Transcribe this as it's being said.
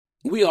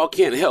We all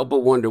can't help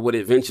but wonder what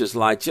adventures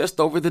lie just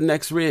over the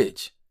next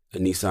ridge. A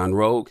Nissan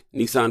Rogue,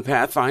 Nissan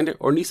Pathfinder,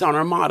 or Nissan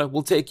Armada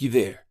will take you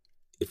there.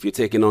 If you're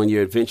taking on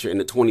your adventure in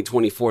the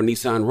 2024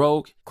 Nissan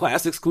Rogue,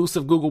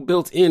 class-exclusive Google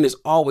built-in is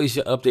always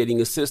your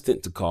updating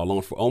assistant to call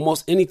on for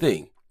almost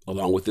anything.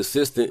 Along with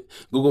Assistant,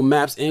 Google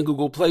Maps and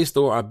Google Play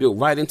Store are built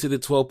right into the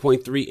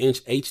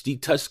 12.3-inch HD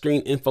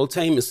touchscreen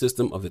infotainment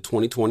system of the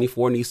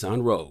 2024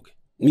 Nissan Rogue.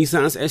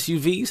 Nissan's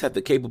SUVs have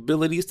the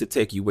capabilities to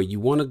take you where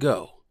you want to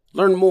go.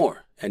 Learn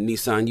more at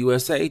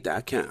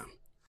nissanusa.com.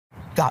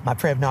 Got my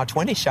Prevnar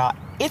 20 shot.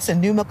 It's a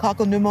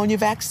pneumococcal pneumonia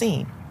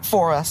vaccine.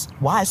 For us,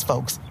 wise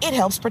folks, it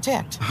helps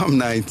protect. I'm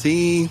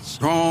 19,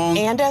 strong,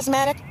 and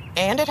asthmatic,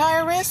 and at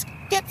higher risk.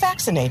 Get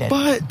vaccinated.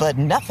 But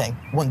nothing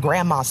when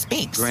grandma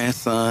speaks.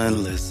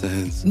 Grandson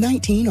listens.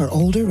 19 or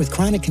older with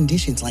chronic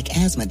conditions like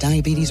asthma,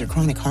 diabetes, or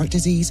chronic heart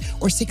disease,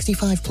 or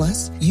 65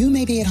 plus, you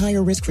may be at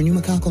higher risk for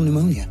pneumococcal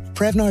pneumonia.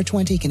 Prevnar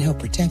 20 can help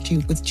protect you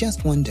with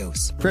just one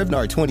dose.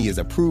 Prevnar 20 is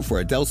approved for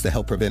adults to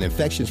help prevent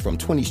infections from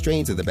 20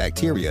 strains of the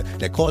bacteria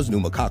that cause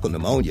pneumococcal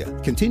pneumonia.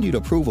 Continued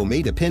approval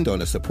may depend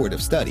on a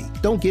supportive study.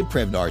 Don't get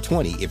Prevnar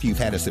 20 if you've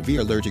had a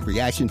severe allergic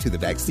reaction to the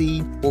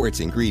vaccine or its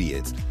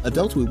ingredients.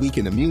 Adults with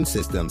weakened immune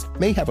systems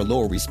may have a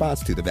lower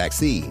response to the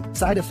vaccine.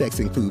 Side effects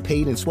include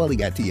pain and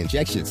swelling at the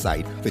injection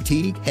site,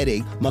 fatigue,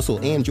 headache, muscle,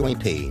 and joint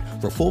pain.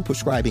 For full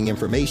prescribing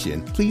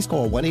information, please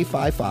call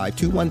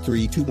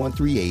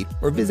 1-855-213-2138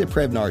 or visit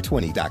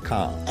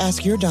Prevnar20.com.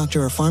 Ask your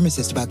doctor or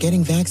pharmacist about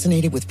getting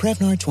vaccinated with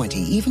Prevnar 20,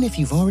 even if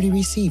you've already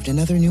received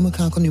another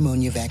pneumococcal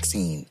pneumonia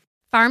vaccine.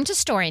 Farm to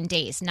store in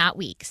days, not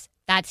weeks.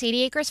 That's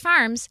 80 Acres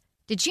Farms.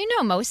 Did you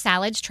know most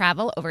salads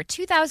travel over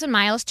 2,000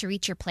 miles to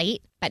reach your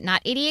plate? But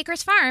not 80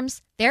 Acres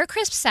Farms. Their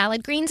crisp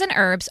salad greens and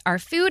herbs are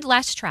food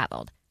less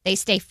traveled. They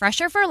stay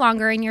fresher for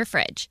longer in your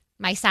fridge.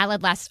 My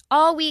salad lasts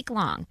all week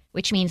long,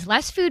 which means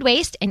less food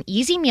waste and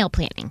easy meal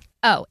planning.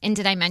 Oh, and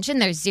did I mention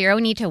there's zero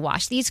need to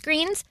wash these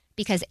greens?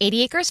 Because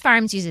 80 Acres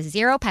Farms uses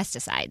zero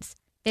pesticides.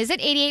 Visit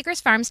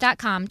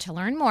 80acresfarms.com to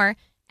learn more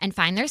and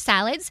find their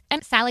salads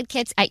and salad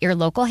kits at your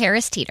local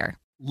Harris Teeter.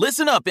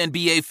 Listen up,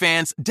 NBA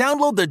fans.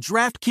 Download the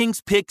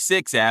DraftKings Pick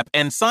 6 app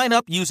and sign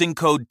up using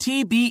code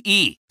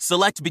TBE.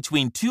 Select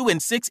between 2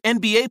 and 6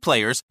 NBA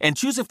players and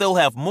choose if they'll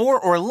have more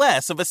or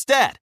less of a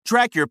stat.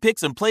 Track your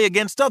picks and play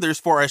against others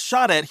for a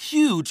shot at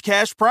huge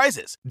cash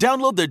prizes.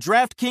 Download the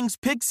DraftKings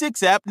Pick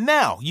 6 app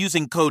now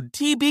using code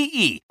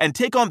TBE and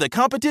take on the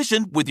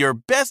competition with your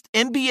best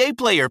NBA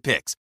player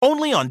picks.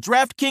 Only on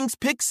DraftKings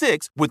Pick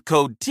 6 with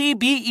code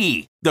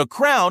TBE. The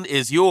crown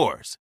is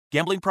yours.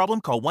 Gambling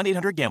problem? Call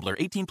 1-800-GAMBLER.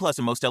 18 plus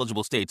in most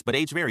eligible states, but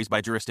age varies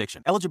by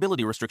jurisdiction.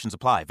 Eligibility restrictions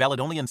apply. Valid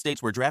only in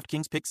states where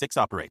DraftKings Pick 6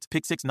 operates.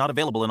 Pick 6 not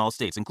available in all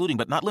states, including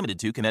but not limited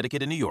to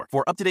Connecticut and New York.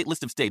 For up-to-date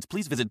list of states,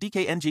 please visit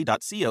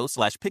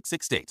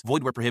dkng.co/pick6states.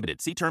 Void where prohibited.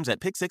 See terms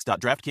at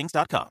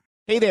pick6.draftkings.com.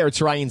 Hey there,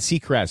 it's Ryan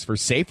Seacrest for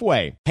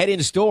Safeway. Head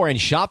in store and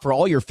shop for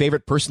all your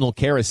favorite personal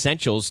care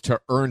essentials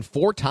to earn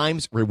 4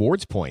 times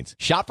rewards points.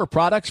 Shop for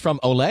products from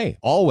Olay,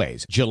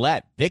 Always,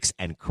 Gillette, Vicks,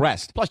 and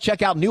Crest. Plus,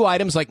 check out new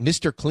items like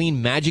Mr. Clean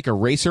Magic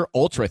Eraser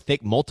Ultra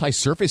Thick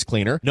Multi-Surface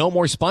Cleaner. No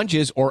more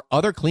sponges or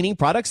other cleaning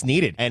products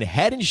needed. And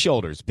Head &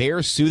 Shoulders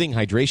Bare Soothing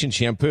Hydration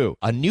Shampoo,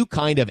 a new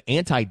kind of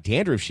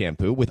anti-dandruff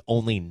shampoo with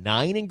only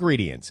 9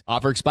 ingredients.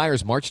 Offer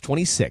expires March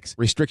 26.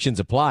 Restrictions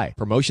apply.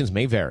 Promotions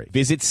may vary.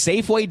 Visit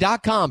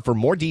Safeway.com for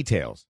more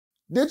details.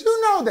 Did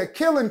you know that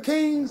killing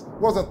kings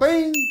was a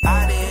thing?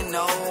 I didn't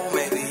know,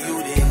 maybe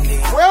you didn't need.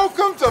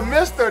 Welcome to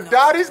Mr.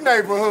 Dottie's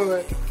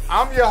Neighborhood.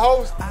 I'm your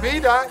host,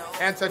 B-Dot,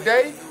 and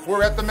today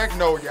we're at the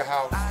Magnolia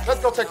House. Let's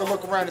go take a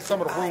look around at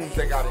some of the rooms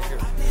they got in here.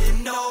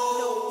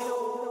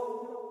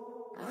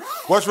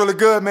 What's really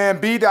good, man?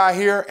 B-Dot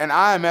here, and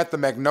I am at the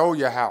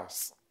Magnolia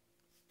House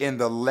in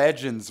the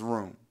Legends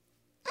Room.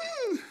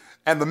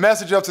 And the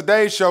message of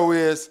today's show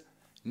is,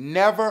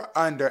 never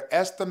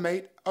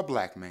underestimate a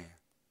black man.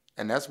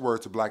 And that's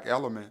word to Black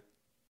Element.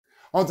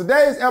 On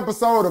today's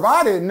episode of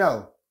I Didn't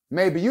Know,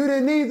 maybe you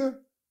didn't either.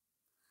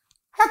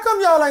 How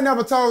come y'all ain't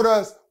never told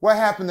us what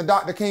happened to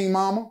Dr. King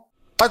Mama?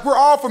 Like, we're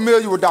all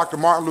familiar with Dr.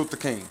 Martin Luther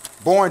King,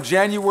 born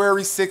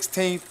January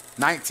 16th,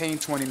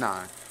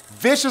 1929.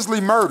 Viciously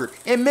murdered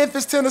in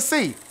Memphis,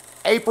 Tennessee,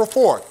 April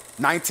 4th,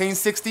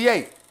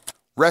 1968.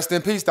 Rest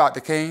in peace, Dr.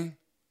 King.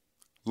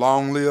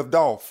 Long live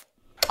Dolph.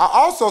 I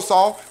also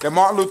saw that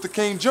Martin Luther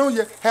King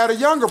Jr. had a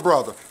younger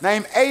brother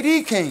named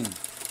A.D. King.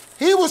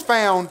 He was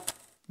found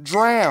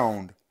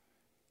drowned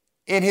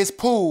in his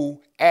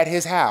pool at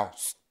his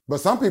house.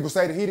 But some people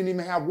say that he didn't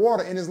even have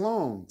water in his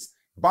lungs.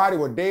 Body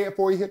was dead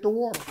before he hit the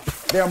water.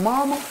 Their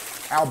mama,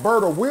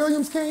 Alberta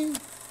Williams King,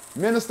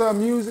 minister of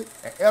music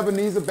at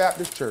Ebenezer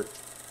Baptist Church.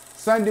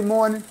 Sunday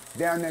morning,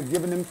 down there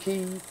giving them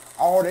keys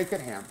all they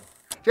could handle.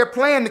 They're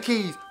playing the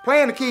keys,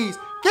 playing the keys.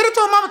 Get it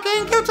to him, Mama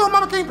King, give it to him,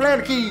 Mama King,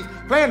 playing the keys,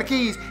 playing the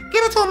keys.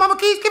 Give it to him, Mama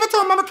Keys, give it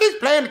to him, Mama Keys,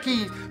 playing the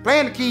keys,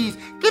 playing the keys.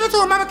 Give it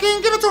to him, Mama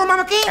King, give it to him,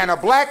 Mama King. And a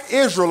black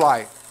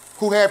Israelite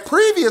who had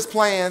previous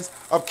plans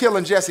of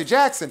killing Jesse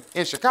Jackson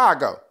in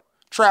Chicago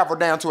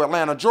traveled down to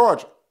Atlanta,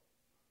 Georgia.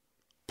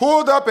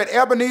 Pulled up at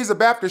Ebenezer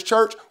Baptist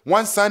Church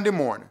one Sunday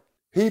morning.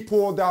 he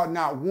pulled out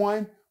not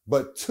one,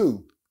 but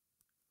two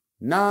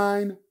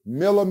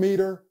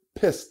 9mm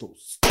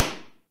pistols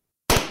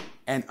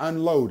and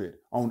unloaded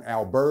on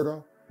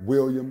Alberta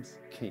Williams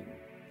King.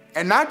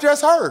 And not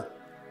just her,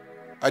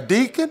 a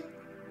deacon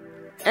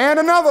and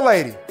another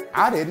lady.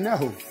 I didn't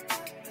know.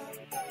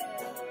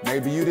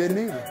 Maybe you didn't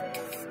either.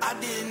 I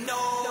didn't know.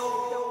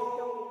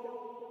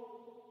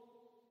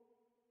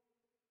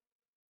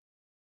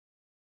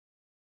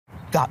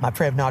 Got my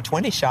Prevnar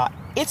 20 shot.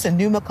 It's a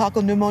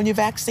pneumococcal pneumonia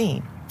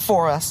vaccine.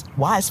 For us,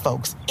 wise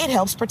folks, it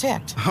helps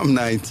protect. I'm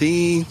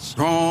 19,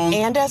 strong.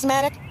 And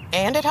asthmatic,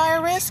 and at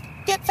higher risk?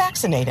 Get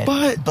vaccinated.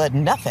 But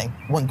nothing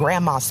when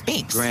grandma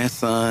speaks.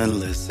 Grandson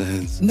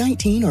listens.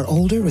 19 or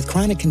older with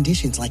chronic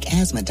conditions like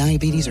asthma,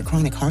 diabetes, or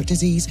chronic heart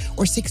disease,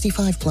 or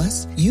 65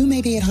 plus, you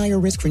may be at higher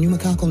risk for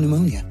pneumococcal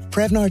pneumonia.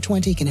 Prevnar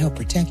 20 can help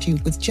protect you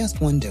with just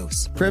one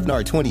dose.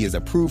 Prevnar 20 is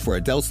approved for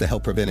adults to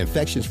help prevent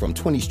infections from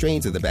 20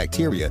 strains of the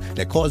bacteria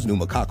that cause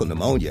pneumococcal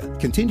pneumonia.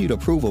 Continued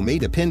approval may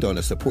depend on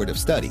a supportive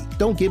study.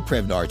 Don't give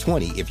Prevnar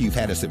 20 if you've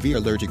had a severe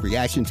allergic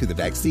reaction to the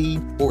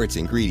vaccine or its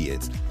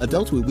ingredients.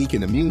 Adults with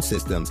weakened immune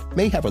systems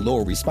may have a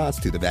lower response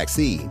to the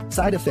vaccine.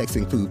 Side effects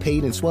include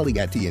pain and swelling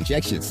at the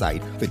injection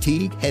site,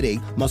 fatigue,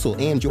 headache, muscle,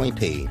 and joint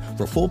pain.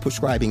 For full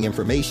prescribing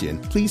information,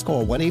 please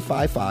call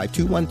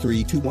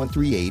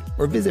 1-855-213-2138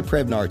 or visit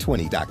Prevnar20.com.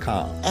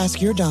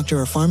 Ask your doctor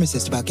or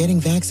pharmacist about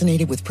getting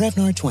vaccinated with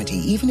Prevnar 20,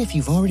 even if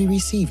you've already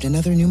received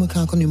another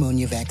pneumococcal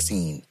pneumonia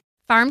vaccine.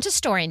 Farm to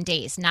store in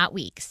days, not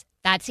weeks.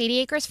 That's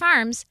 80 Acres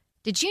Farms.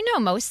 Did you know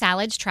most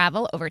salads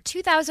travel over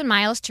 2,000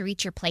 miles to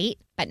reach your plate?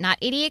 But not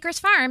 80 Acres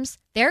Farms.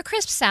 Their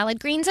crisp salad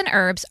greens and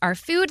herbs are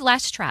food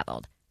less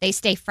traveled. They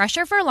stay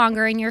fresher for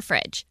longer in your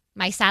fridge.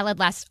 My salad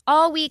lasts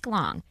all week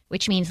long,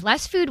 which means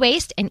less food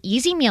waste and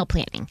easy meal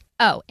planning.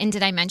 Oh, and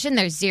did I mention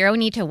there's zero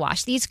need to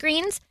wash these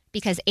greens?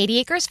 Because 80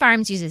 Acres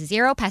Farms uses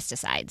zero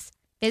pesticides.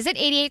 Visit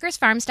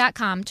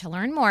 80acresfarms.com to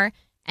learn more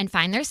and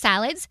find their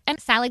salads and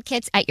salad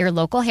kits at your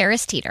local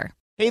Harris Teeter.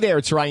 Hey there,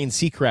 it's Ryan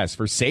Seacrest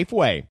for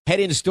Safeway.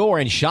 Head in store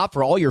and shop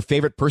for all your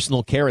favorite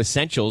personal care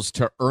essentials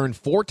to earn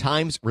 4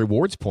 times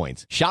rewards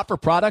points. Shop for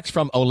products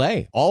from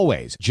Olay,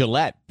 Always,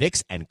 Gillette,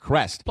 Vicks, and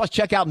Crest. Plus,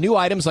 check out new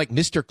items like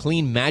Mr.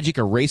 Clean Magic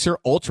Eraser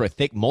Ultra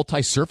Thick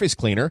Multi-Surface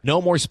Cleaner.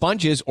 No more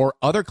sponges or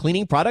other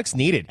cleaning products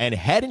needed. And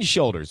Head &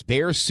 Shoulders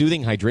Bare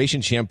Soothing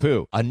Hydration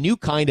Shampoo, a new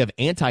kind of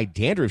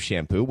anti-dandruff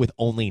shampoo with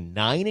only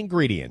 9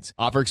 ingredients.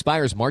 Offer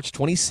expires March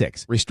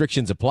 26.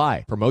 Restrictions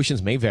apply.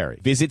 Promotions may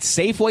vary. Visit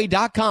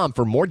Safeway.com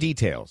for more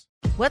details.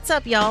 What's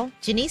up, y'all?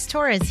 Janice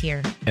Torres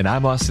here. And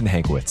I'm Austin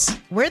Hankwitz.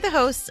 We're the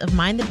hosts of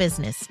Mind the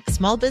Business,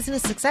 Small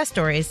Business Success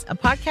Stories, a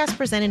podcast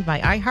presented by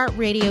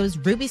iHeartRadio's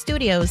Ruby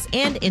Studios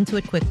and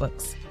Intuit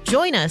QuickBooks.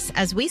 Join us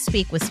as we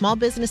speak with small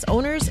business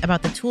owners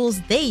about the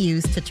tools they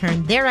use to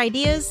turn their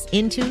ideas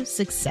into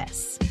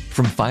success.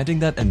 From finding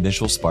that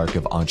initial spark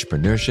of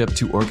entrepreneurship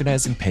to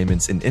organizing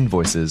payments and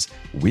invoices,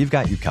 we've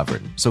got you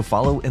covered. So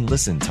follow and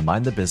listen to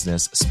Mind the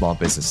Business Small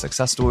Business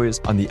Success Stories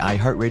on the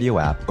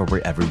iHeartRadio app or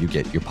wherever you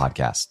get your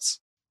podcasts.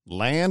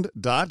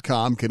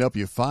 Land.com can help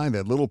you find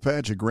that little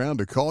patch of ground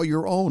to call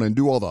your own and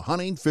do all the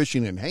hunting,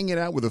 fishing, and hanging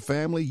out with the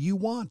family you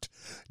want.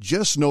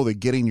 Just know that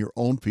getting your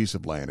own piece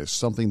of land is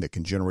something that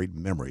can generate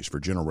memories for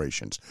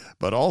generations,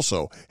 but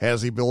also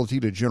has the ability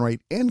to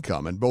generate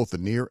income in both the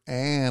near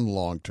and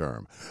long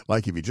term.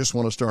 Like if you just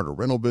want to start a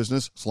rental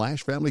business /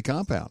 family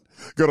compound.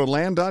 Go to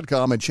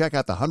Land.com and check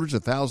out the hundreds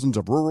of thousands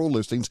of rural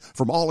listings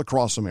from all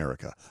across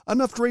America.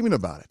 Enough dreaming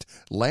about it.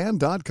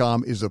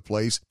 Land.com is a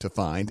place to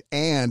find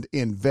and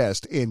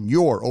invest in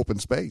your open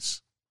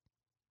space.